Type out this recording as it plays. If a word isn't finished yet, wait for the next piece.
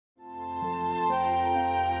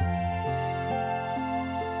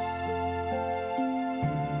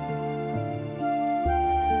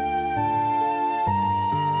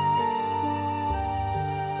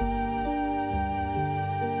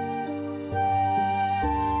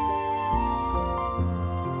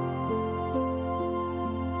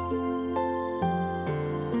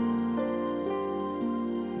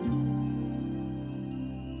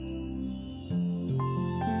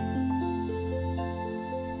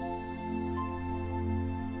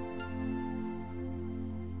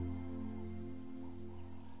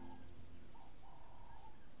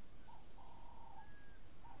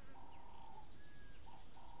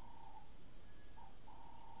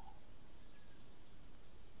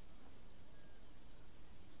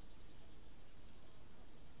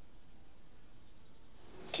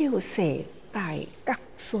救世大觉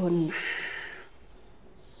尊啊，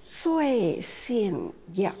最胜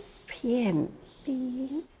业遍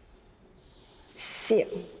知，色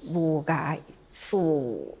无碍自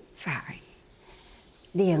在，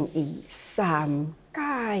能于三界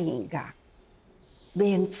獄，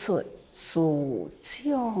勉出諸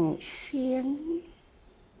眾生，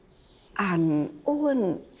安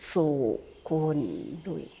穩諸群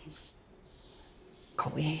類。各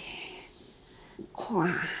位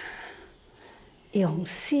看，用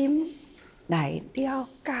心来了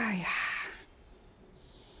解啊！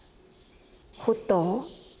佛陀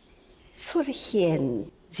出现人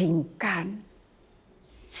间，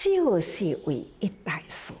就是为一大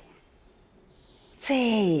事。这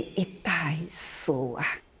一大事啊，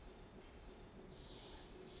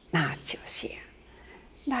那就是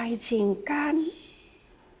来人间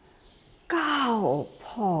教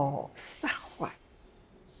菩萨法。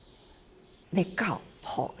要教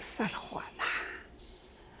菩萨法啦，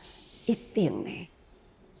一定呢，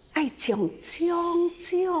爱将种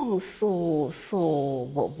种事事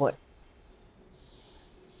物物，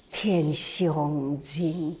天上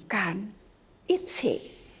人间一切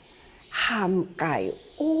涵盖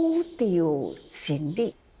宇宙真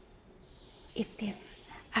理，一定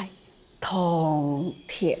爱通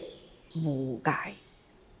彻无碍。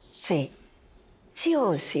这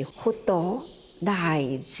就是佛陀来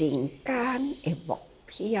人间的目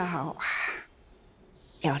标啊！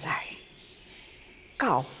要来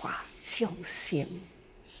教化众生，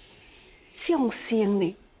众生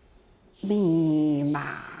呢迷茫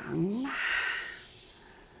啊，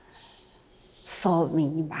所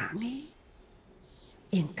迷茫的，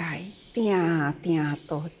应该定定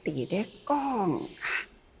都伫咧讲啊，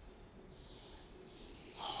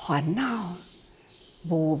烦恼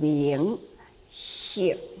无明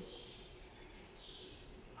行。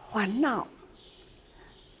烦恼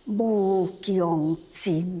无穷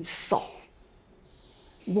尽数，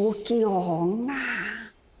无穷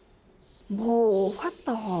啊，无法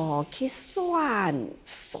度去算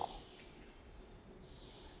数，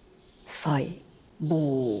所以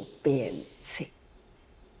无边际。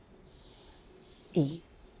伊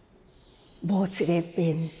无一个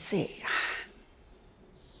边际啊，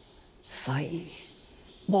所以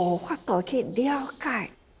无法度去了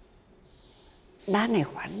解。咱的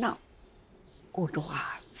烦恼有偌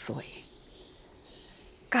多，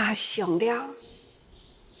加上了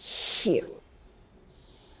惑，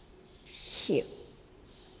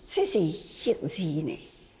这是惑字呢，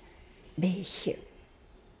迷惑。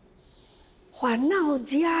烦恼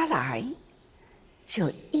惹来，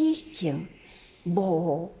就已经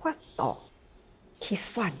无法度去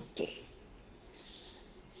算计，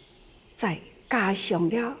再加上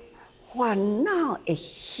了烦恼的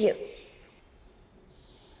惑。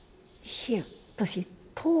惑就是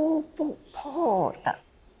突不破的，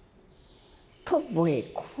突袂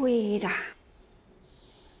开啦。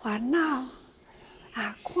烦恼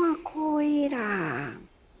啊，看开啦，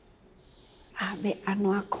啊，要安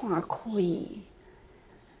怎看开？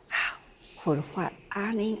佛法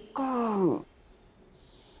安尼讲，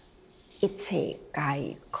一切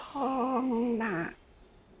皆空啦。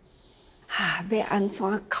要安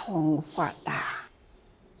怎空法啦？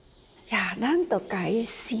呀，咱都该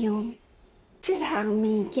想，这项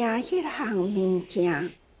物件、迄项物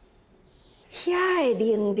件，遐个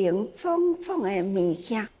零零总总的物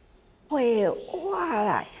件，会活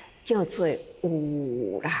来叫做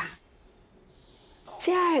有啦。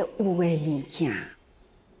这有的物件，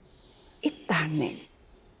一旦呢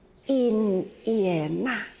因缘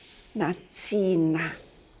呐，那真呐，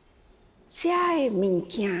这个物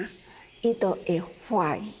件伊都会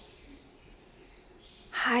坏。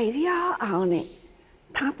害了后呢，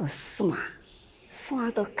它就散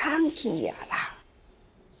就空去啊啦，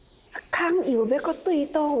空又要搁对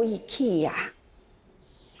倒位去啊？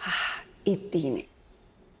一定呢，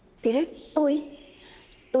伫咧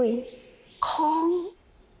对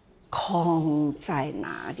空在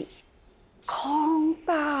哪里？空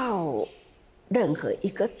到任何一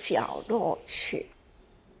个角落去，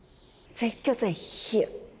这叫做惑。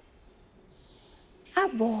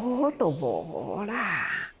无就无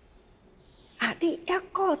啦！你抑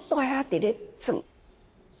个带啊伫咧转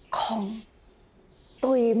空，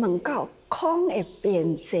对问到空的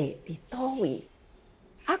边际伫倒位？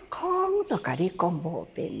空就甲你讲无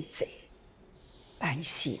边际，但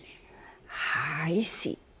是呢，还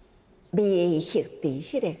是迷惑伫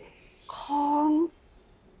迄个空，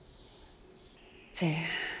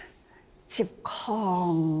即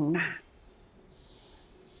空啦。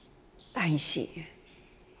但是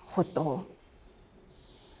佛陀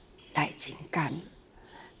来人间，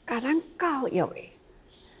甲咱教育的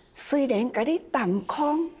虽然甲你谈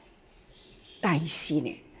空，但是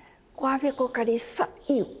呢，我要搁甲你说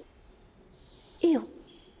有，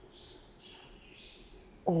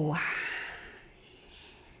有啊，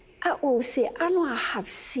有是安怎合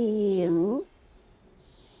成？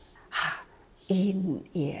因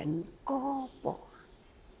缘果报，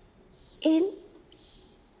因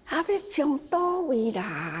要从倒位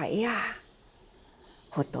来呀？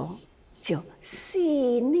佛陀就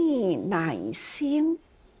细腻耐心，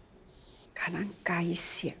甲咱解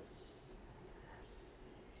释，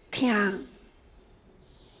听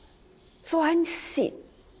转识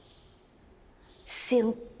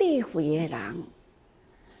生智慧的人，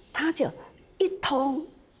他就一通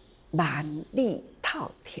万理透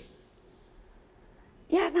彻。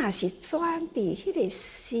也若是转伫迄个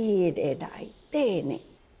事的内底呢，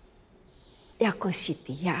也阁是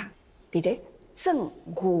伫遐伫咧正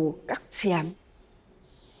悟觉尖，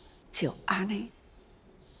就安尼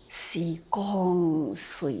时光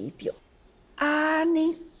随着安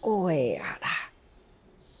尼过啊啦，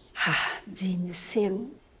人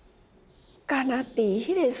生敢若伫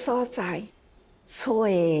迄个所在找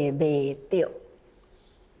袂着，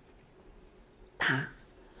他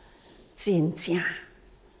真正。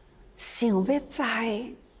想要知，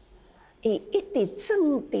伊一直装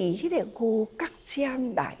伫迄个牛角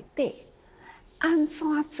尖内底，安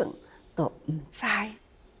怎装都毋知。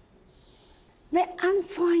要安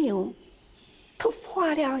怎样突破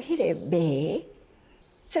了迄个迷？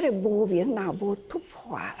这个无明若无突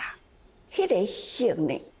破啦，迄个行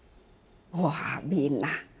呢，外面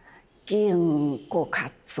啊，经过较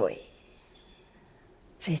侪。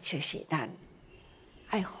这就是咱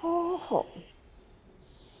爱好好。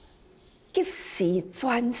及时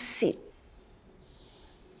转识，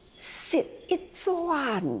识一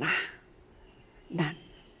转呐，咱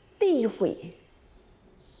智慧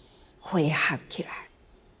汇合起来，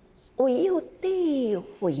唯有智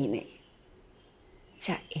慧呢，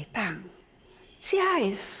才会当，才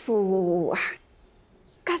会事啊，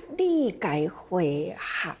甲理解汇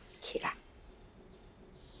合起来。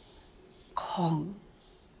空，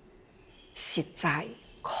实在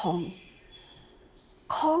空，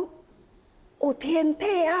空。有天体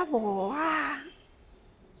啊无啊，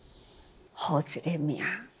好一个名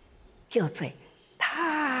叫做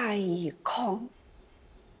太空。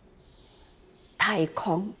太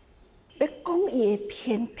空要讲伊的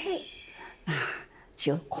天体，那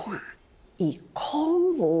就看伊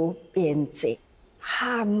空无边际，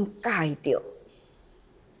涵盖着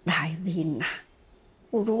内面啊，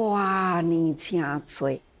有偌尼诚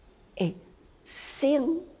侪的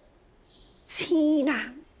星星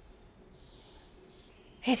啦。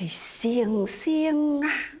迄个星星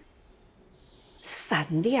啊，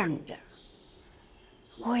闪亮的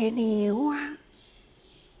月亮啊，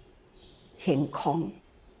天空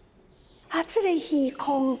这个虚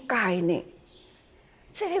空界呢，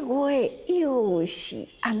这个月又是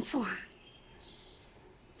安怎？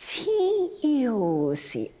天又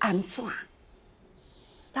是安怎？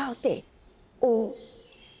到底有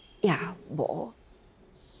也无？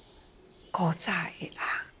古早的人。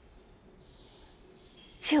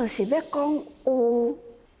就是要讲有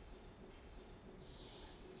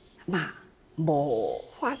嘛，无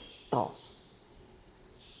法度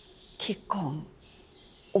去讲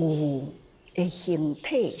有的形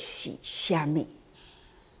体是啥物。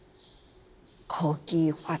科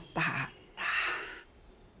技发达啦，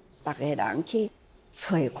逐个人去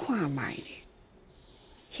找看卖咧。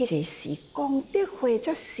迄个是功德会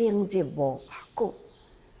才成立无偌久，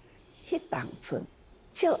迄当阵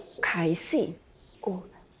就开始有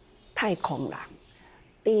太空人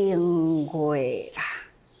登月啦，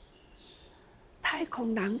太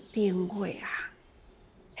空人登月啊，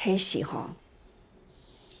迄时候，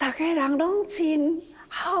大家人拢真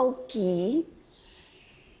好奇，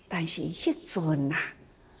但是迄阵啊，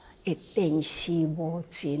的电视无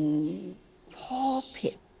真普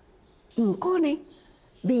遍。毋过呢，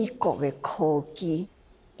美国的科技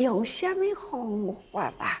用什么方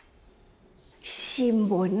法啊？新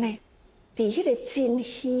闻呢？伫迄个真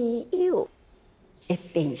稀有的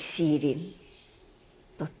电视里，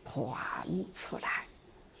都传出来。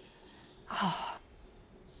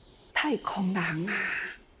太空人啊，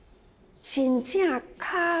真正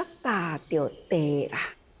脚踏着地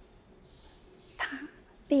啦！他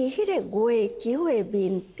伫迄个月球的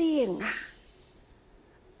面顶啊，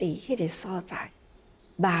伫迄个所在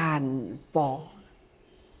漫步。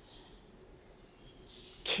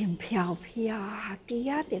轻飘飘啊，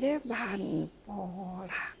伫咧漫步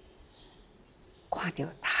啦，看到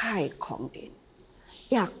太空人，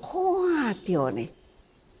也看到呢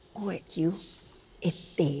月球的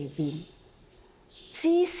地面，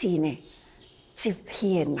只是呢，一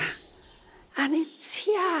片啊，安尼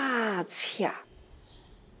恰恰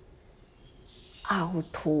凹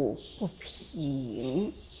凸不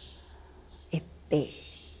平一地，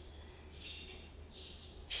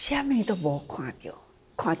什么都无看到，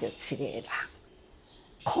看到一个人，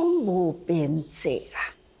空无边际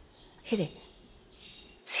啦，迄个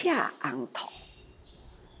赤红土，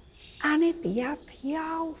安尼伫遐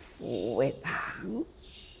漂浮的人，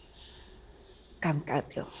感觉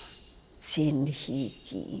到真稀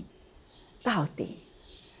奇，到底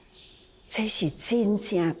这是真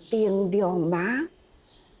正定律吗？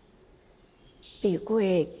伫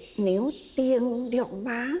月娘定律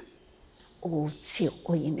吗？有一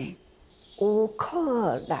位呢，乌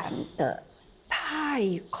克兰的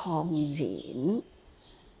太空人，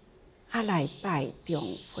来台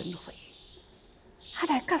中分会，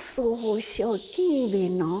来甲师父相见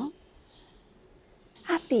面哦。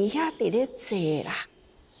伫遐伫咧坐啦，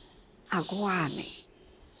我呢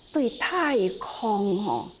对太空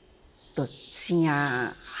吼，都真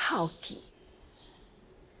好奇，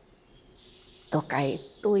都该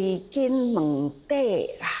对紧问底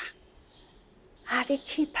啦。你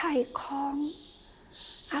去太空，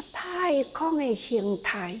太空的形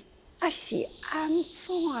态是安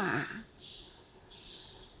怎？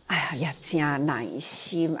哎呀，也真耐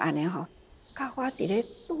心安尼吼，甲我伫咧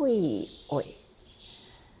对话。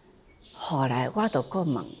后来我就搁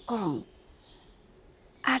问讲，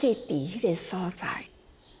你伫迄个所在，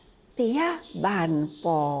伫遐漫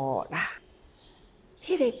步啦，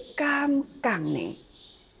迄个感觉呢，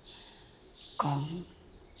讲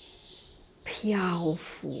漂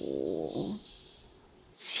浮、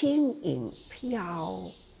轻盈、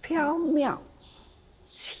飘渺、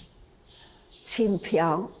轻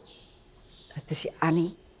飘，就是安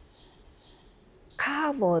尼，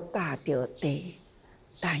脚无踏着地。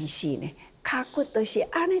但是呢，脚骨都是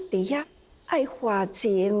安尼伫遐爱花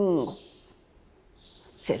情，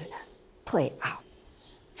这退后，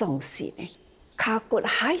总是呢，脚骨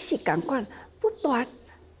还是共款，不断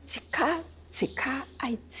一脚一脚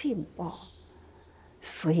爱进步。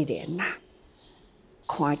虽然啦，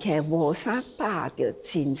看起来无啥踏着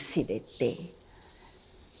真实的地，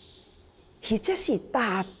或者是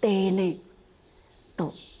踏地呢，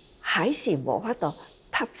都还是无法度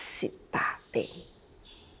踏实踏地。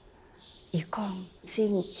伊讲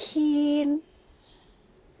真轻，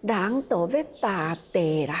人都要踏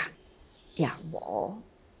地啦，也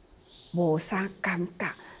无啥感觉，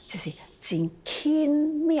就是真轻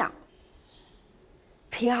妙、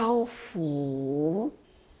漂浮，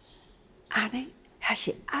安尼还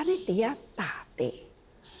是安尼伫遐踏地，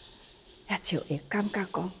也就会感觉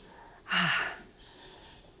讲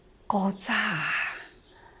古早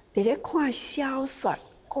伫咧看小说，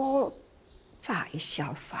古早的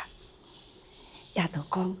小说。也就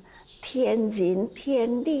讲天人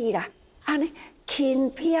天理啦，安尼轻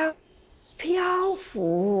飘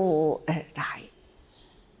浮而来，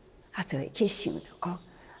就会去想着讲，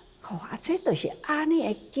这就是安尼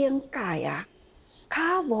的境界啊，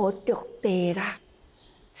脚无着地啦，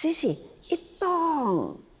只是一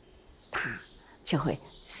动，它就会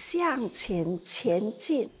向前前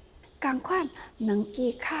进，同款两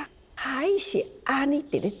只脚还是安尼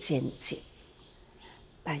伫咧前进，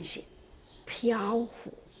但是漂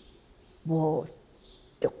浮无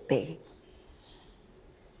着地，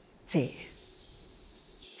这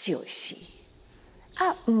就是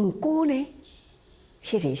毋过呢，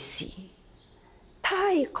迄个是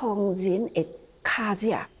太空人的脚趾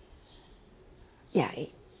也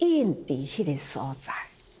会印伫迄个所在，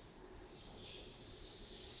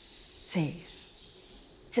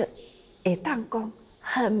这会当讲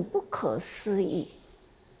很不可思议。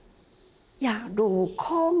呀，如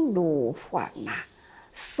空如幻呐，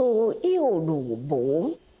似有如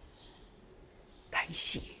无。但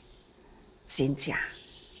是真正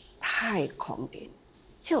太空人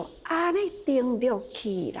就安尼定落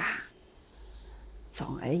去啦。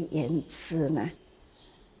总而言之呢，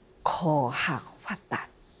科学发达，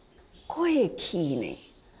过去呢，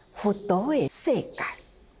佛陀的世界，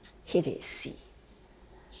迄个是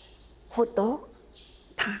佛陀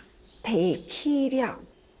他提起了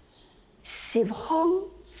十方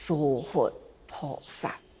诸佛菩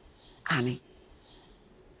萨，安尼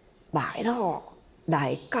来咯，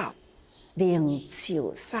来到灵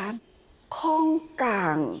鷲山空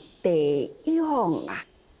降地涌啊，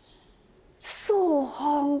四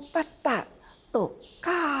方八达都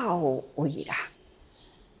到位啦，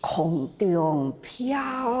空中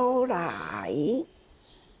飘来，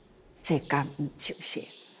这敢毋就是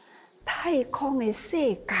太空的世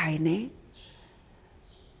界呢？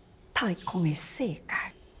太空的世界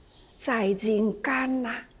在人间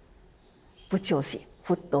呐，不就是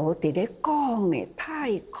佛陀伫咧讲的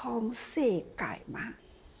太空世界吗？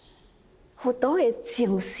佛陀的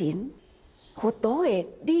精神，佛陀的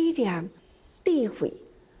理念、智慧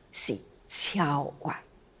是超越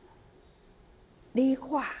你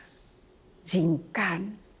我人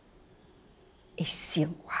间的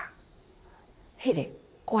生活，迄个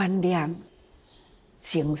观念、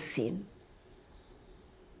精神，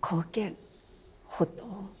可见佛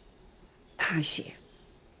陀他是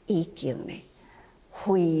已经呢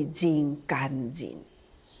非人间人，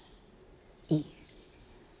伊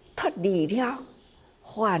脱离了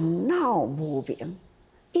烦恼无明，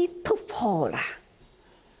伊突破啦，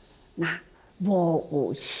那无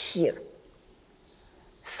有惑。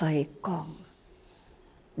所以讲，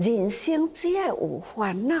人生只要有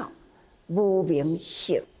烦恼、无明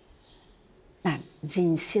惑，咱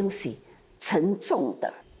人生是沉重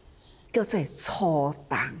的，叫做初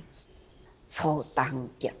重。初重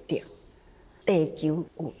业力，地球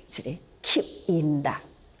有一个吸引力，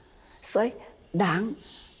所以人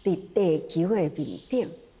伫地球的面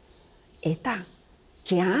顶会当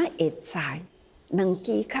行会知，两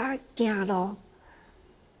只脚行路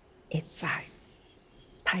会知。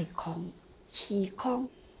太空、虚空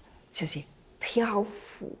就是漂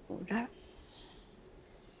浮了。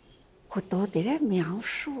佛陀伫咧描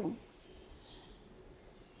述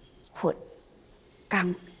佛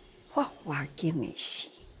讲《法华经》的时，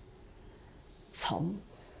从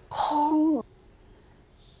空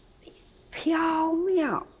缥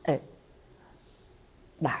缈而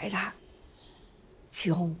来啦，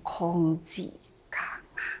将空之讲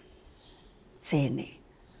啊，这呢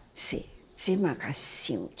是。即马甲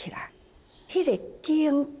想起来，迄个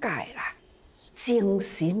境界啦，精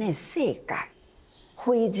神的世界，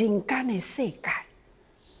非人间的世界，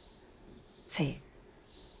这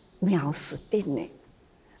描述的呢，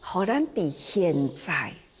互咱伫现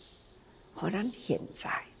在，互咱现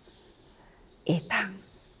在会当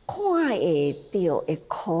看会到的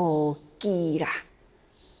科技啦，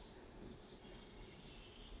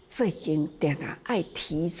最近定定爱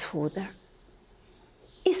提出的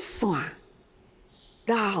一线。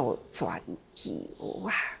绕转其有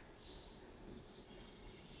啊，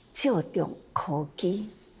注重科技、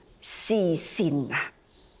视信啊，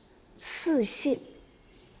视信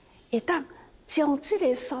会当将这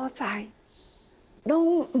个所在，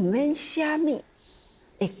拢毋免虾米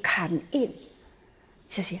会牵引，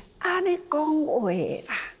就是安尼讲话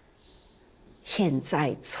啦。现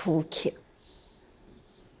在此刻，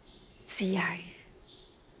只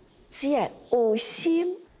要有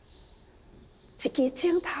心。一支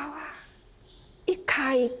镜头啊，一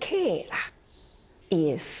开启啦，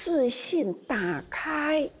伊的视线打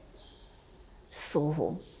开，似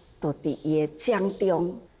乎都伫伊的掌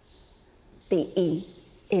中，伫伊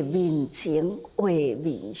的面前画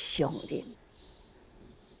面上人，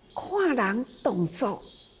看人动作、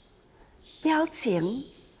表情、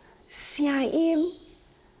声音，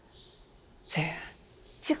这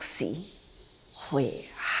即时汇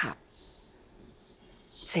合，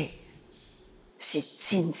这。是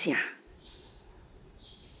真正，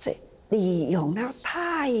这利用了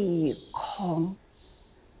太空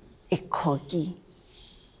的科技，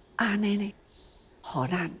安尼呢，互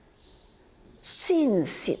咱信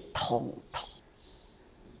息通透，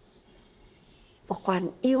不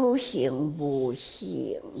管有形无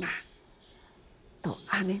形啦，都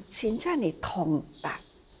安尼真正的通达。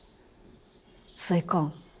所以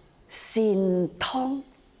讲，心通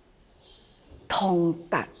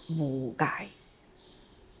达无碍。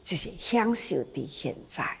就是享受伫现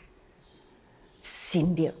在，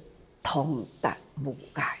心力通达无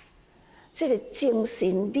碍。这个精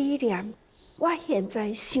神理念，我现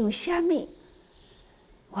在想啥物，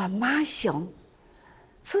我马上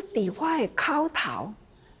出伫我的口头，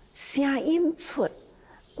声音出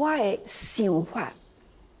我的想法，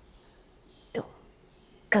就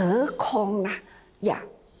隔空啦，也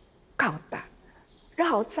到达，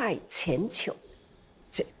绕在全球，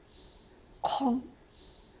这空。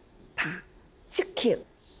他即刻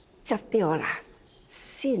接到啦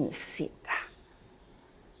信息啦，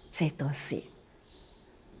这都是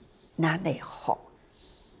咱的福。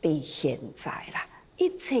伫现在啦，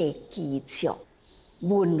一切基础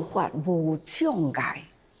文法无障碍，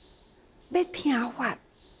要听法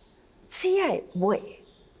只要袂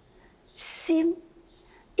心，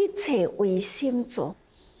一切为心做。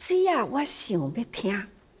只要我想要听，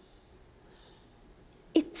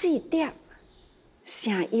一字点。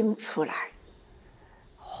声音出来，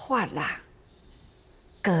法啦，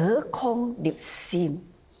隔空入心，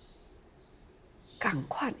同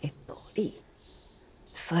款的道理。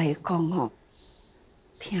所以讲吼，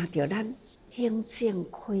听到咱兴正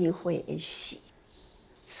开会的时，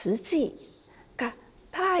慈济甲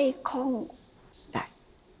太空来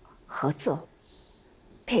合作，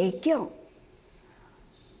提供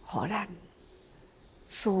互咱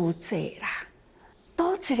资济啦，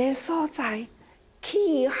倒一个所在，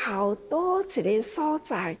气候倒一个所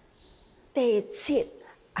在，地质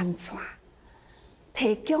安怎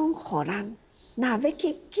提供互咱？若要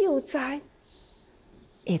去救灾，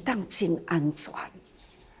会当真安全。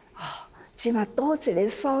哦，即嘛倒一个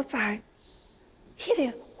所在，迄个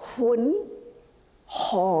云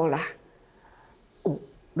雨啦，有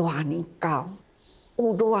偌尼高，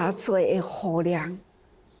有偌济的雨量，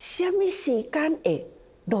什么时间会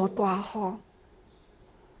落大雨？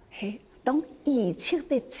嘿，拢预测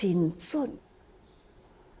得真准。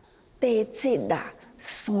地质啦，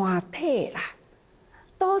山体啦，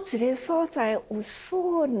倒一个所在有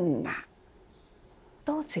笋啦，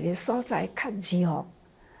倒一个所在较热，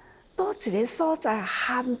倒一个所在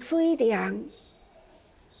含水量，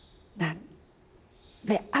咱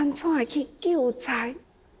要安怎去救灾？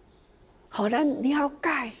互咱了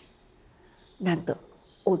解，咱就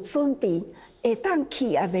有准备，会当去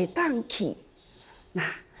也袂当去。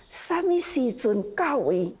那什么时阵到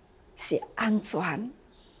位是安全？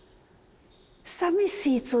什么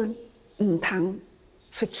时阵唔通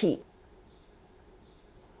出去？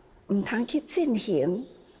唔通去进行？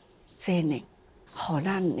这呢，互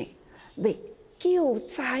咱呢要救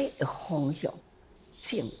灾的方向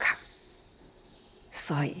正确，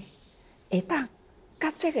所以会当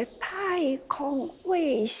甲这个太空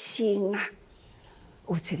卫星啊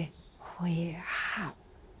有一个配合，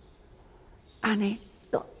安尼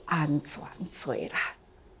就安全多啦，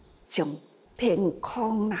从天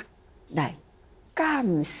空啦来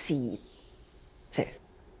监视这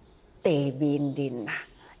地面人啊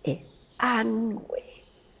的安危，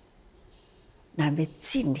咱要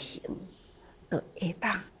进行，就会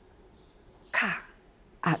当较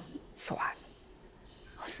安全。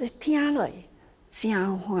我说听落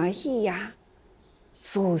真欢喜啊！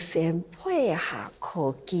自然配合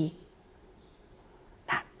科技，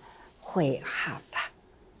咱配合啦，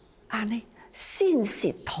安尼信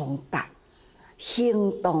息通达，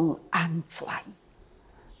行动安全，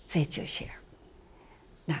这就是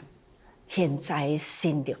咱现在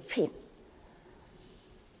新力品，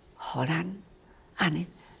互咱安尼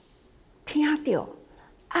听到，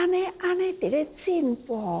安尼伫咧进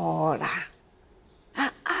步啦，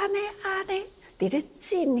安尼伫咧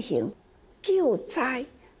进行救灾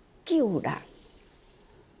救难，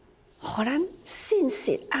互咱信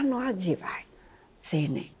息安怎入来，这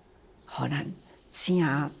呢，互咱真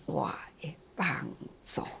大的帮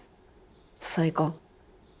助。所以讲，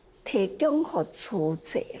提供互处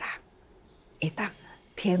者啦，会当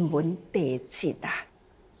天文地质啦，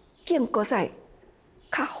更搁在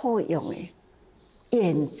较好用的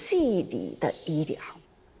远距离的医疗、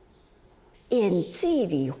远距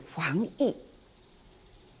离防疫，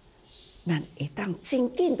咱会当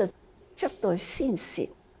真紧的接到信息，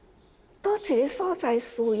倒一个所在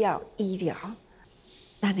需要医疗，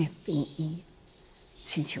咱的病院，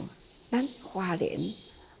亲像咱花莲，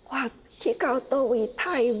哇，去到倒位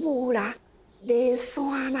太武啦、梨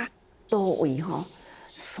山啦，倒位吼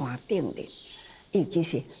山顶咧，尤其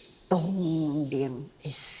是冬令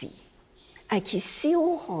的时，爱去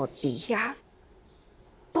守护伫遐，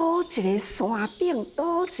倒一个山顶，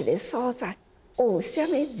倒一个所在，有啥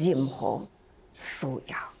物任何需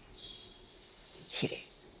要，迄个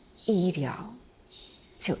医疗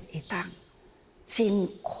就会当真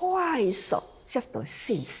快速接到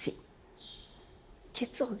信息，去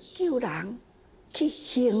做救人，去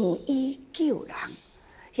行医救人，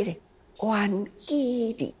迄个远距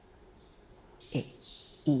离的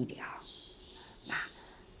医疗，那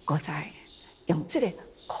搁再用这个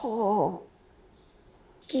科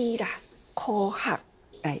技啦、科学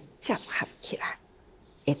来结合起来，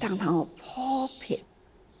会当通普遍。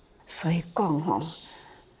所以讲吼，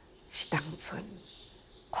是当阵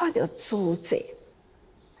看到主者，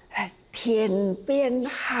来天边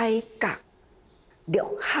海角、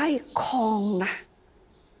陆海空啦，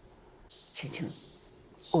亲像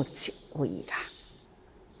有一位啦，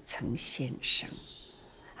陈先生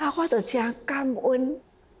啊，我就真感恩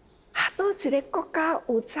啊！倒一个国家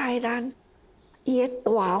有灾难，伊的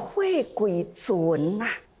大货柜船啦，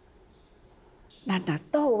咱若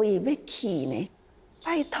倒位要去呢？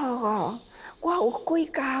拜托哦，我有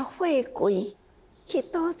几架货柜去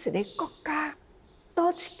倒一个国家，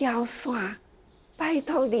倒一条线，拜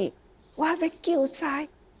托你，我要救灾，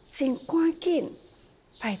真赶紧，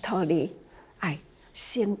拜托你，哎，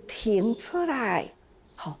先停出来，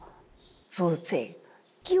好，主者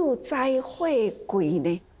救灾惠贵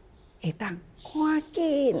呢，会当赶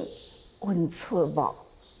紧运出无，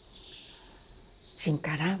真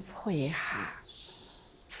甲咱配合。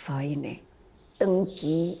所以呢，长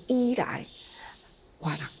期以来，我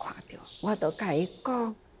若看到，我都甲伊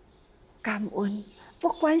讲感恩，不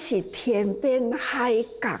管是天边海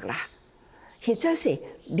角啦，或者是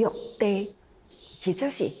陆地，或者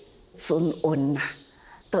是船运啦，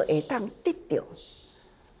都会当得到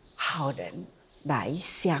好人来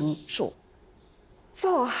相助，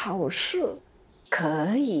做好事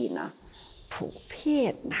可以呢普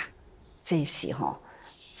遍啦，这是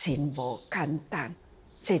真无简单。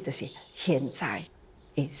这就是现在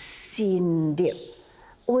的心力，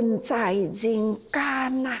运在人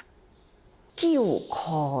间啊，救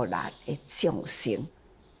苦难的众生。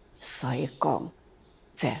所以讲，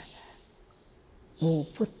这无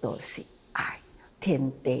不都是爱，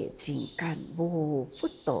天地人间无不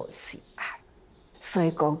都是爱。所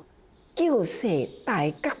以讲，救世大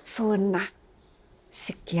觉尊啊，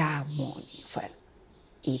释迦牟尼佛，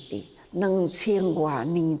伊伫2000多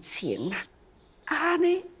年前啦。安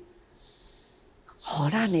尼，互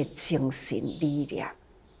咱的精神力量，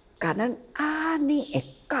甲咱安尼的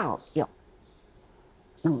教育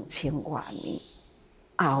，2000多年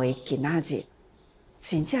后的今仔日，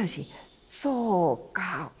真正是做到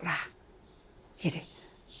啦！迄个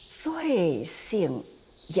最胜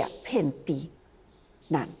业遍知，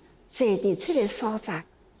咱坐伫这个所在，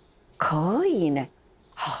可以呢，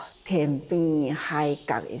天边海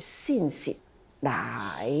角的信息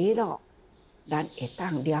来了。咱会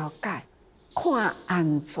当了解，看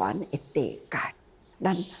安全的地界，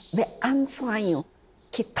咱要安怎样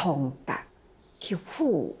去通达、去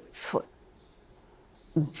付出？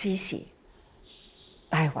唔只是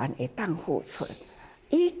台湾会当付出，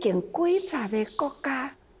已经几十个国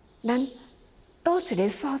家，咱倒一个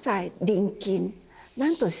所在邻近，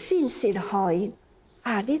咱就信息互伊。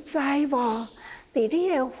你知无？伫你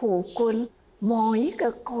的附近某一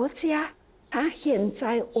个国家。他现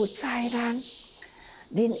在有灾难，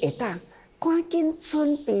恁会当赶紧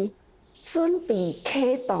准备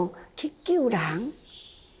启动去救人，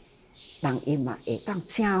人伊嘛会当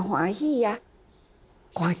真欢喜啊！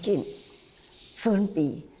赶紧准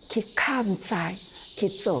备去抗灾，去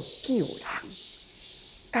做救人，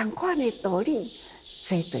同款的道理，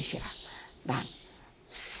这就是咱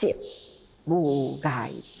色无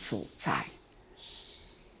碍自在，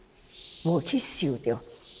无去受到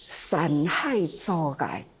山海阻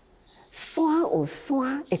碍，山有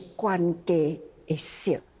山的关家的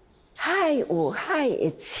色，海有海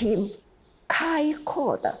的深开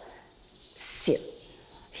阔的色，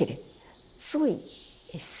迄个水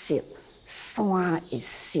的色，山的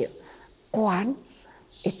色，悬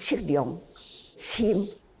的测量，深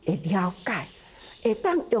的了解，会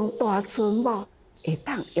当用大船无？会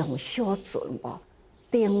当用小船无？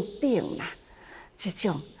等等啦，这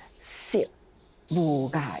种色。无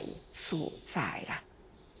碍自在啦，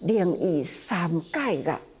能于三界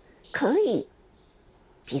獄，可以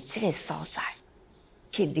伫这个所在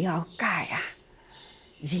去了解啊，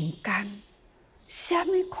人间什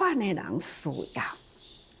么款的人需要？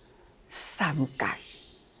三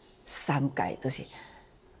界都是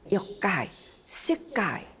欲界、色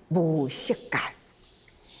界、无色界。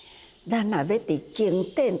咱若要伫经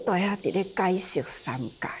典底下伫咧解释三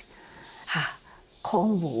界，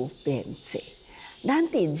空无边际。咱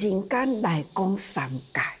伫人间来讲三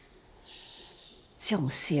界，众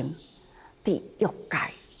生伫欲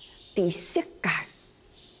界、伫色界、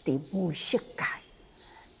伫无色界。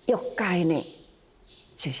欲界呢，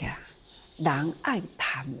就是人爱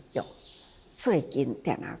贪欲。最近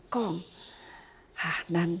定定讲，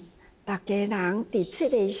咱大家人伫这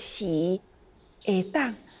个时会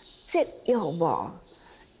当节欲无？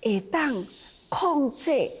会当控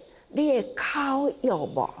制你的口欲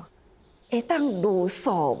无？会当如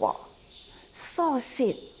数无？素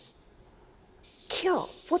食却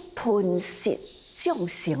不吞噬众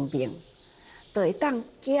生命，就会当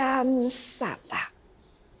减杀啦，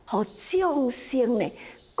互众生呢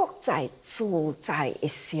各在自在的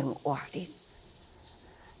生活里，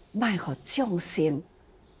莫互众生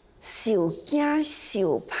受惊、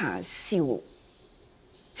受怕、受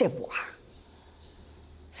折磨。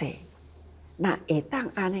这若会当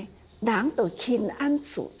安尼，人就轻安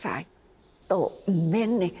自在。都唔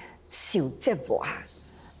免呢受折磨，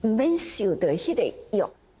唔免受到迄个欲，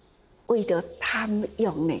为着贪欲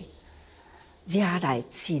呢惹来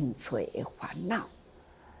真多的烦恼，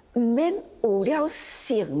唔免有了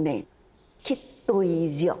性呢去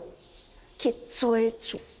追逐、去追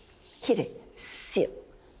逐迄个色，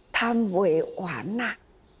贪袂完啦，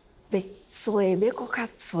要追要搁较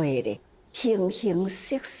追咧，形形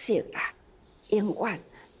色色啦，永远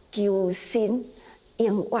求新，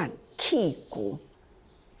永远弃旧，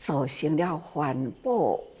造成了环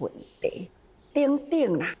保问题，等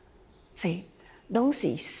等啦，这拢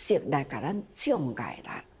是色来甲咱障碍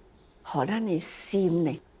啦，互咱的心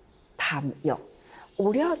呢贪欲，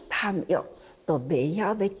有了贪欲，就袂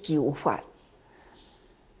晓要求法。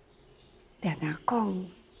常常讲，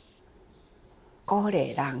鼓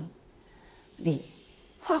励人，你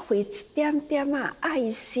发挥一点点啊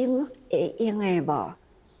爱心会用的无？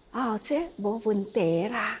哦，这无问题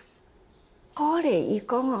啦。鼓励伊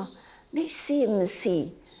讲哦，你是毋是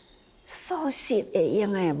素食会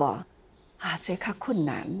用的无？啊，这较困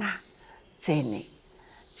难啦。这呢，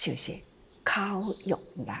就是口欲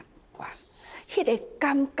难关，迄个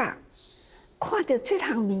感觉，看到这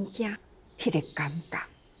项物件，迄个感觉，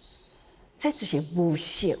这就是无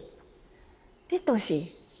色。你都是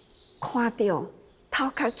看到头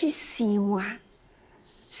壳去想啊，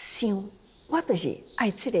想，我就是爱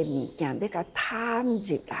这个物件，要甲贪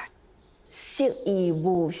入来，色与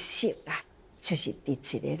无色啦，就是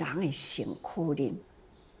伫一个人的身躯里，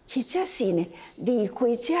或者是呢离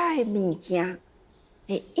开这个物件，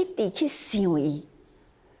会一直去想伊，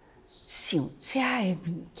想这个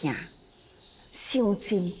物件，想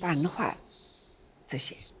尽办法，就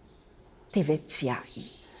是特别食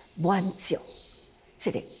伊，满足这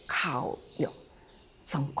个口欲。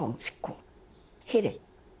总讲一句，迄个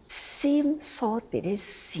心所伫咧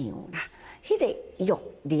想啦，迄个欲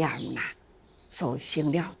念啦，造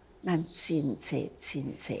成了咱真侪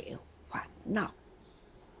的烦恼。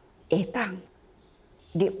会当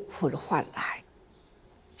入佛法来，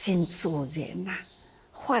真自然啦，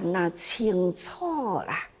法若清楚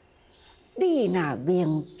啦，理若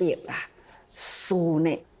明白啦，事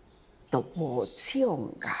呢都无障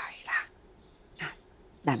碍啦。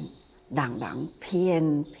但人人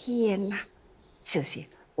偏偏啦，就是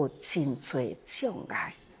有真侪障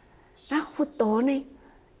碍。那佛陀呢，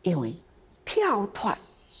因为跳脱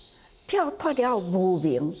了无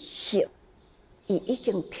明色，伊已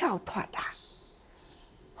经跳脱啦，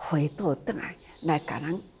回到转来甲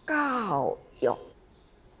咱教育，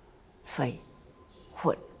所以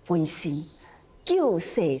佛本身救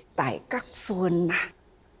世大觉尊啦，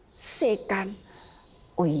世间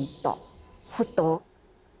唯独佛陀。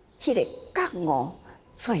迄个觉悟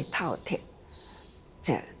最透彻，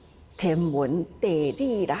这天文地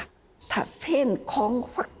理啦，读遍空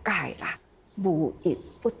法界啦，无一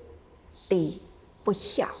不知不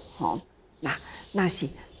晓吼。那是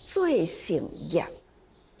最胜业、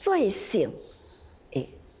最胜的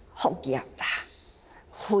福业啦，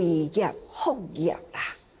慧业、福业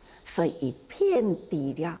啦，所以伊遍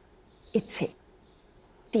知了一切，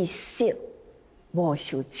知识无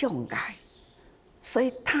受障碍。所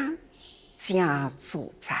以他真自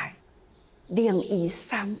在，能于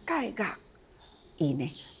三界獄，伊呢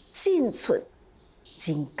进出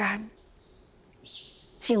人间，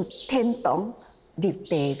上天堂入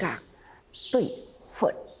地獄，对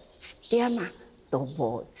佛一点啊都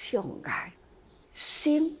无障碍，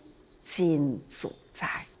心真自在。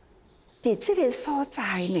伫这个所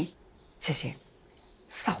在呢，就是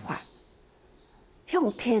说法，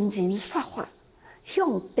向天人说法，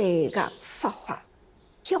向地獄说法。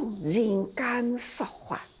向人间说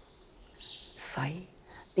法，所以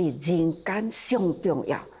伫人间上重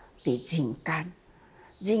要。伫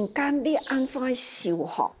人间你安怎修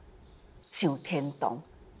福上天堂？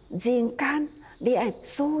人间你爱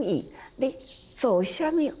注意，你做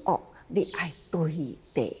啥物恶，你爱对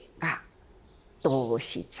地獄，都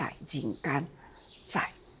是在人间在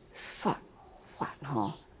说法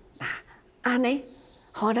吼。安尼，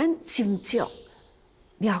互咱斟酌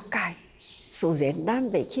了解。自然，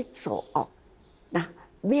咱袂去做恶，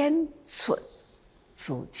免出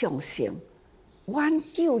诸众生，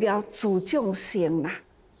挽救了诸众生啦，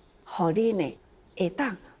互你呢会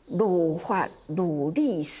当如法如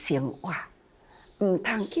理生活，毋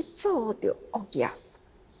通去做着恶业。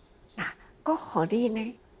佫互你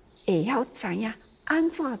呢会晓知影安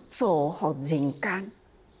怎造福人间，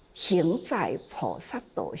行在菩萨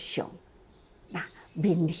道上，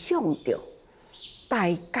面向着大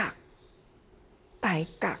觉。大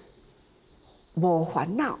觉无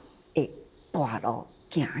烦恼的大路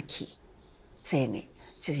行去，这呢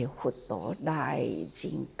就是佛陀来人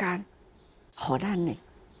间，互咱呢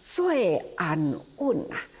最安稳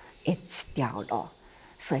的一条路，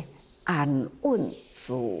所以安稳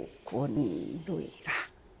诸群类啦。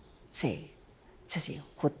这是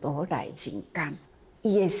佛陀来人间，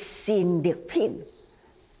伊的心力品，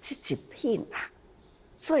这一品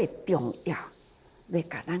最重要。要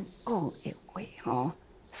甲咱讲的话吼，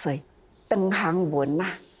所以长行文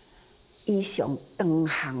以上长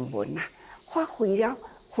行文啊，发挥了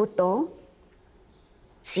佛陀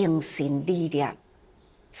精神理念，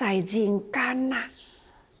在人间啊，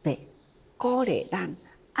要鼓励咱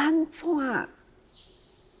安怎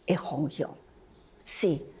的方向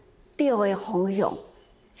是对的方向，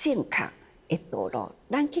正确的道路，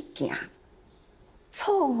咱去行。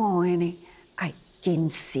错误的呢，爱谨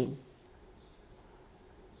慎。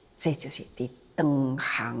这就是伫长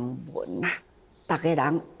行文啊，大家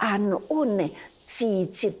人安稳的聚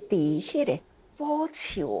集伫迄个宝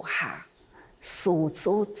树下，师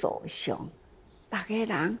子座上，大家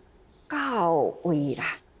人到位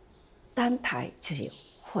啦。等待就是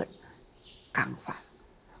佛讲法，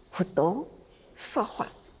佛陀说法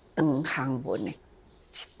长行文的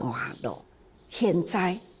一段路。现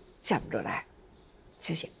在接落来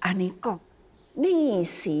就是安尼讲，你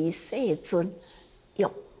是世尊，欲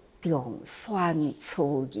重宣此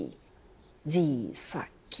义，义说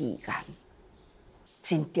其言，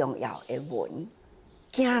真重要的文，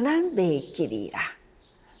惊咱袂记哩啦。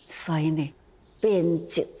所以呢，编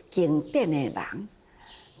辑经典的人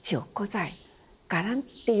就搁再甲咱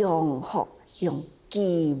重复用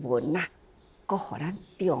基文啊，搁互咱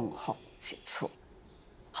重复一次，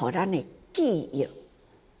互咱的记忆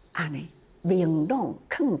安尼明朗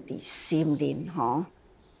藏伫心灵吼。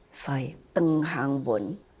所以长行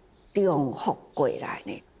文重复过来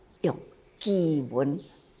呢，用基文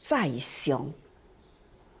再上，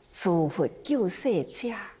诸佛救世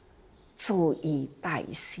者，自以大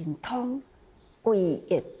神通，为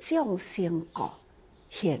一众生故，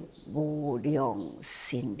现无量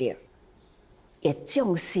神力。一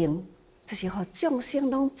众生就是互众生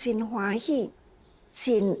拢真欢喜、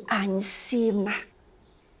真安心啦。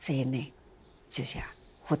这呢，就是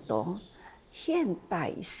佛陀现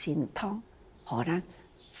代神通，互咱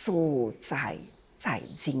自在在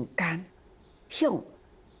人间，向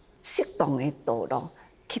适当的道路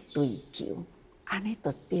去追求，安尼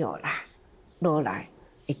就对啦。落来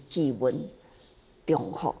的基文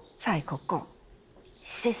重复再搁讲，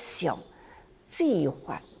色相智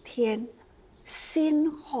梵天，心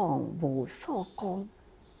放无所讲，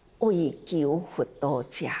为求佛道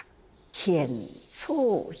者，现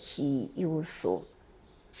处虚有事。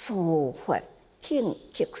诸佛庆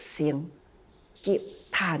吉生，及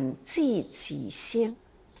弹指之声，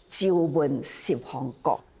周闻十方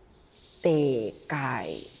国，地界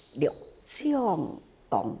六种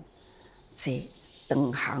动。这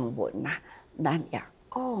长行文啊，咱也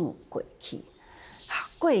讲过去，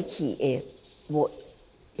过去的文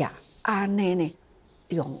也安尼呢，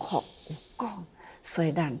重复有讲，所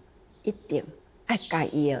以咱一定爱甲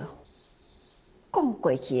伊个讲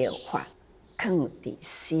过去的法放伫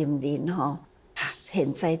心灵吼。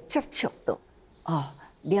现在接触到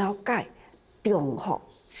了解重复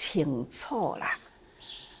清楚啦，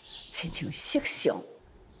亲像色相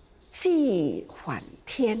智梵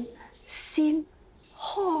天，心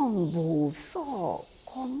放无所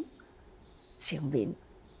讲。前面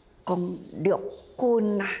讲六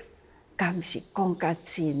根啦，敢是讲甲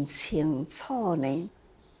真清楚呢？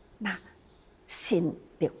那心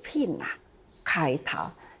力品啦，开头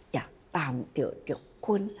也谈到六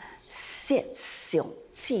根。色相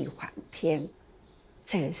智梵天，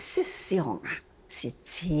这个色相啊是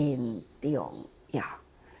真重要。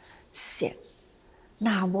色，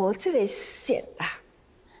若无这个色啊，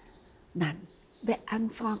咱要安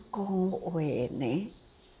怎讲话呢？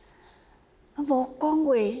无讲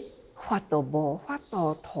话，法都无法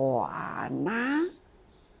度传啊。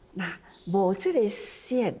那无这个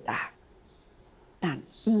色啊，咱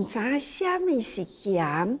唔知影啥物是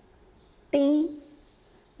咸甜。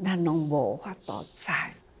咱拢无法度知，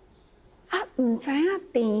唔知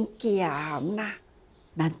影甜咸啦，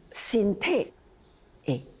咱身体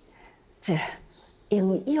诶，这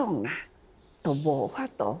营养啦，都无法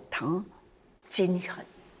度通均衡。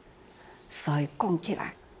所以讲起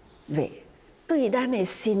来，要对咱的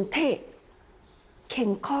身体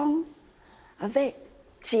健康，要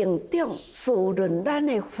增长滋润咱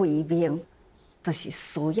的慧命，都是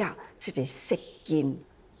需要这个色根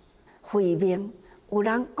慧命。有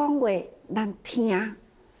人讲话，咱听，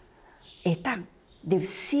会当入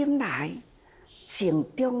心来，增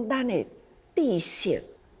长咱的知识，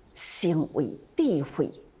成为智慧，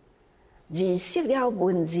认识了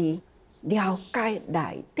文字，了解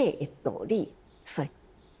内底的道理，所以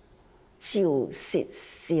就实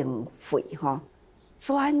成慧吼，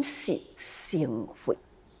转实成慧，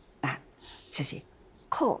就是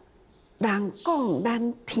靠人讲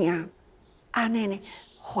咱听，安尼呢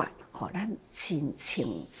法。互咱真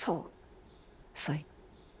清楚，所以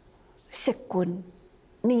色根、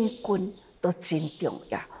念根都真重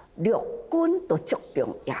要，六根都足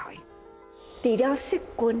重要的。除了色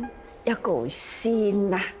君，也阁有心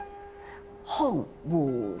呐，放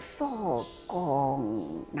无所讲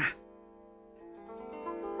呐。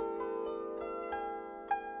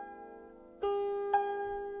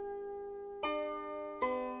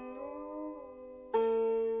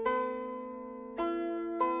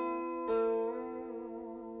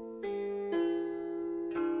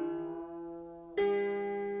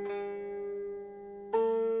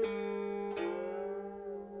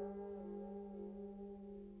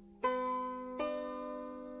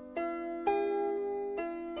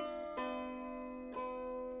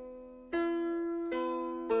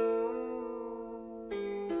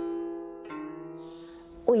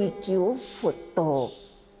为求佛道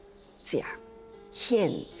者，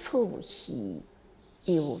现处希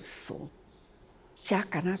有事。这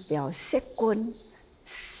敢若表色君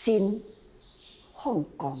心放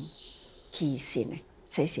光，其实呢，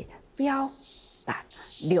这是表达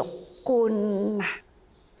六君呐，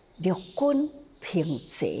六君平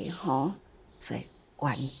齐吼，所以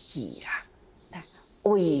圆寂啦。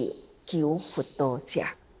为求佛道者，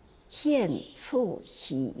现处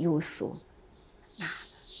希有事。那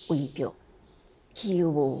为着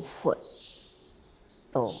求佛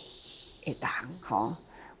道的人吼，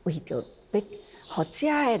为着要互遮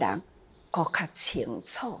的人更较清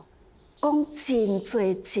楚，讲真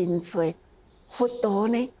侪真侪佛道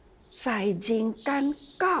呢，在人间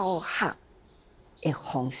教学的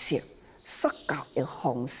方式、说教的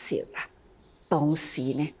方式啦，同时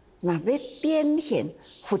呢，嘛要展现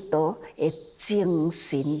佛道的精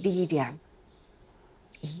神理念。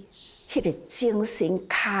迄个精神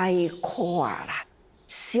开阔啦，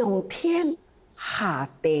上天下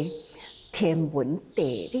地，天文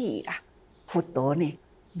地理啦，佛道呢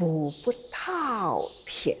无不透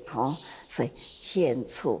彻吼，所以现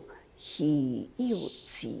处希有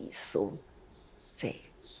之事，这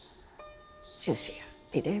就是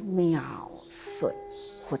伫咧描述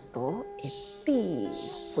佛道的智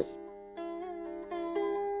慧。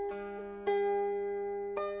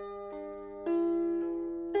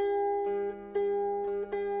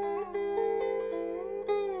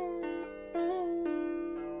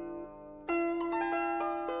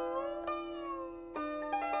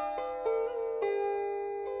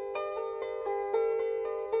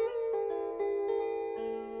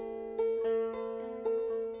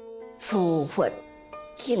诸佛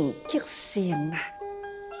敬极声啊，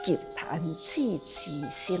极弹智之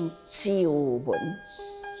声，咒文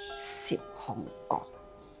十方国，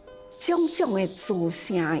种种的诸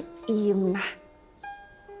声音啊，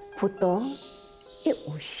佛道一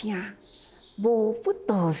有声，无不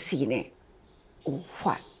都是呢有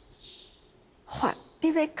法。法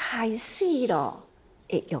伫要开始咯，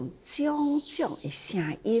会用种种的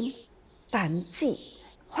声音，单指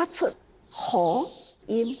发出和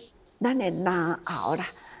音。咱的南喉啦，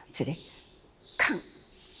一个抗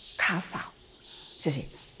卡哨，就是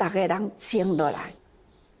逐个人静落来，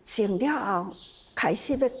静了后开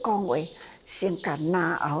始要讲话，先甲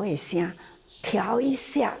南喉的声调一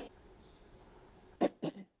下，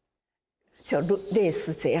就类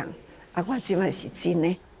似这样。啊，我即摆是真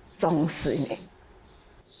的重视呢，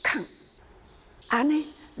抗安尼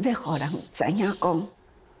要互人知影讲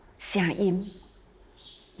声音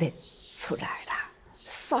要出来啦。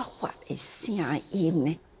说法的声音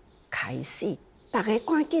呢，开始，大家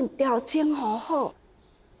赶紧调整好，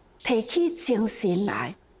提起精神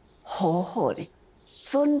来，好好的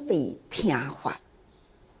准备听法，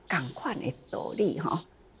同款的道理吼。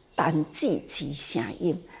单指之声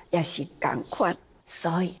音也是同款，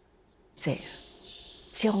所以这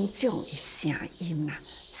种种的声音啊，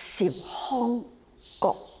十方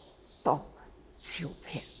国度周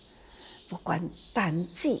遍，不管单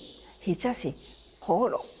指或者是普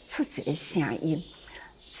落出一个声音，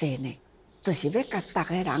这呢，就是要甲逐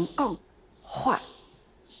个人讲，法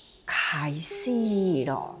开始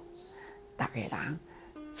咯。逐个人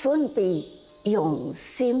准备用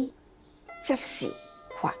心接受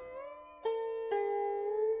法。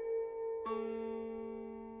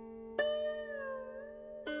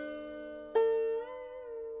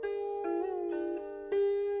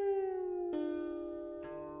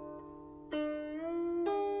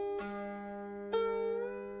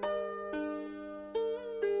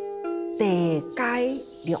地界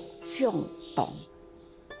六种动，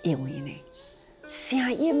因为呢，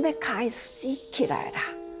声音要开始起来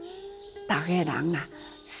啦，逐个人啦，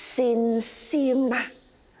身心啦，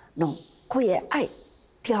拢规个爱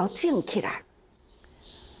调整起来，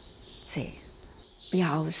这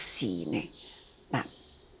表示呢，咱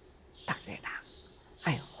逐个人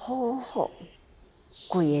爱好好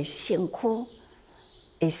规个身躯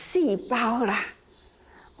的细胞啦，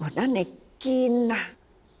有咱的根呐、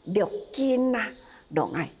六根呐，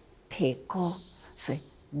拢爱提高，所以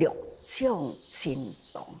六种真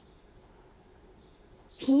动。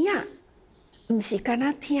耳啊，毋是干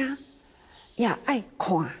那听，也爱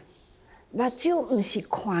看；目睭毋是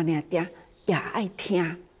看尔定，也爱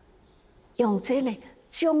听。用这呢，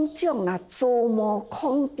种种那诸魔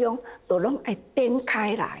空中，都拢爱展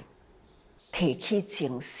开来，提起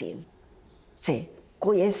精神，这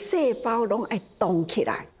规个细胞拢爱动起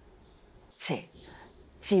来，这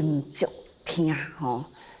斟酌听吼，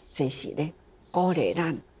这是咧鼓励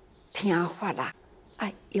咱听法啦，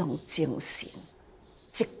爱用精神。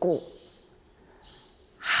这句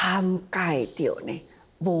涵盖着呢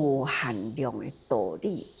无限量的道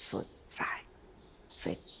理存在，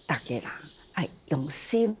所以大家人爱用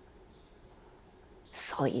心。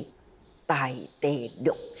所以大地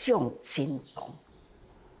六种真动，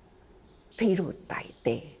譬如大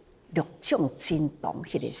地六种真动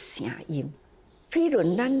迄个声音，譬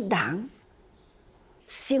如咱人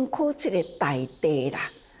身躯这个大地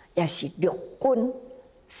啦，也是六根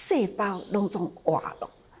细胞拢总活络、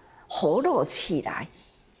活络起来、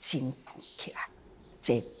震动起来，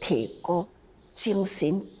这提高精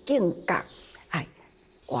神境界，爱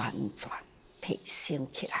完全提升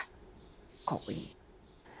起来。各位，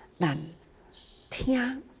咱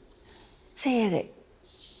听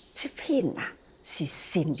这品啊，是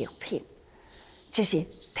心力品，就是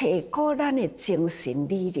提高咱的精神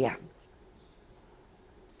力量，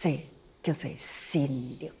这叫做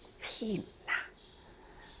心力品啦。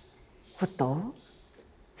佛陀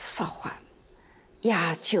说法，也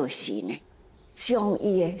就是呢，将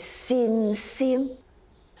伊的身心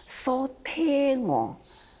所体悟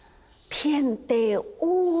天地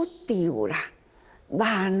宇宙啦，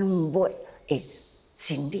万物的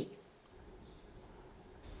真理，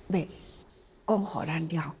要讲互咱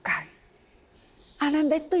了解。咱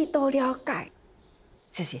要对倒了解，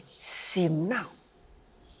就是心脑，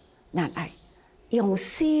咱爱用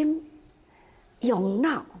心用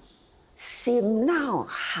脑。心脑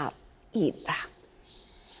合一啦，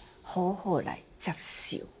好好来接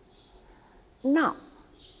受。脑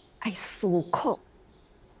爱思考，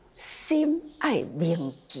心爱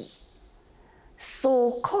铭记，思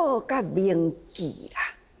考甲铭记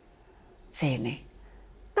啦，这呢，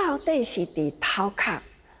到底是伫头壳，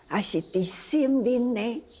还是伫心灵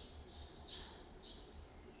呢？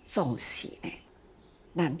总是呢，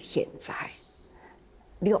咱现在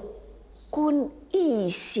六根意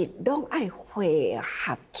识拢爱汇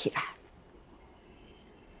合起来，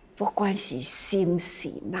不管是心是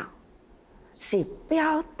脑，是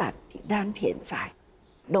表达的咱现在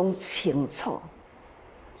拢清楚，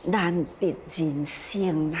难得人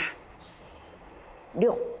生啦。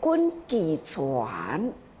六根俱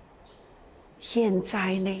全，现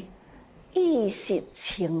在呢意识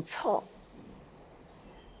清楚，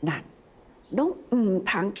咱拢唔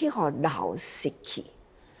通去互老失去。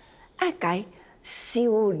爱该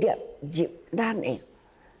收入入咱的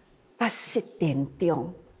八识殿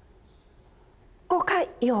中，更较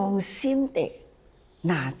用心的，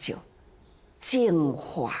那就净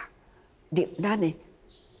化入咱的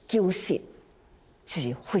救世，就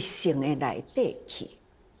是佛性的内底去，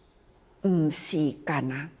唔是干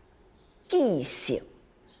那记性，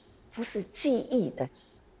不是记忆的，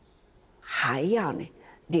还要呢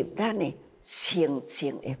入咱的清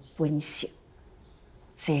净的本性。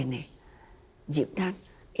这呢，入咱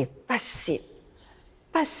的八识，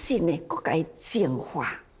八识呢，各个净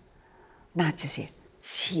化，那就是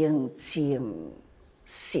清净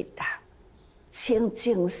识啦。清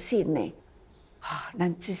净识呢，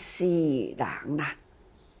咱这世人啦，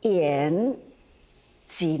缘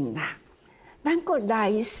尽啦，咱个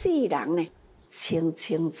来世人呢，清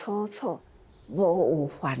清楚楚，无有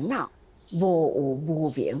烦恼，无有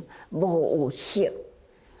无明，无有惑，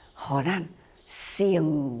互咱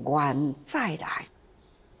成愿再来，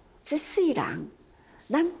这世人，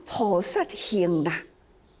咱菩萨行啦，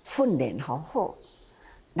训练好好，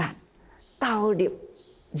咱投入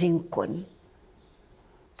人群，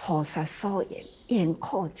菩萨所言，愿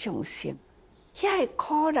苦众生，遐个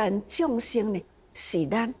苦难众生呢，是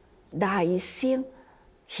咱来生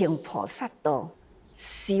行菩萨道、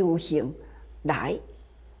修行来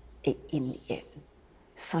的因缘，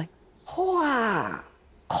所以化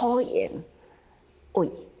苦缘为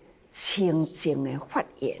清净的法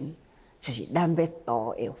缘，就是咱要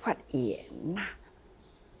度的法缘呐。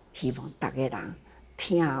希望大家人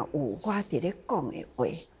听有我伫咧讲的话，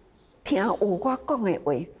听有我讲的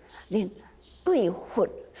话，恁对佛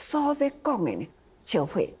所要讲的呢，就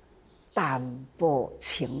会淡薄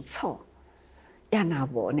清楚。也若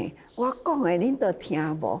无呢，我讲的恁都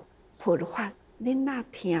听无，佛法恁若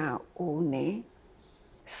听有呢？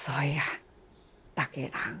所以啊，大家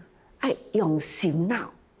人爱用心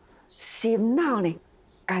脑，心脑呢，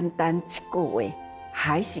简单一句话，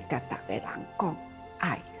还是甲大家人讲，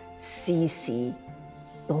爱时时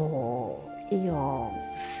多用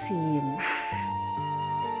心啊。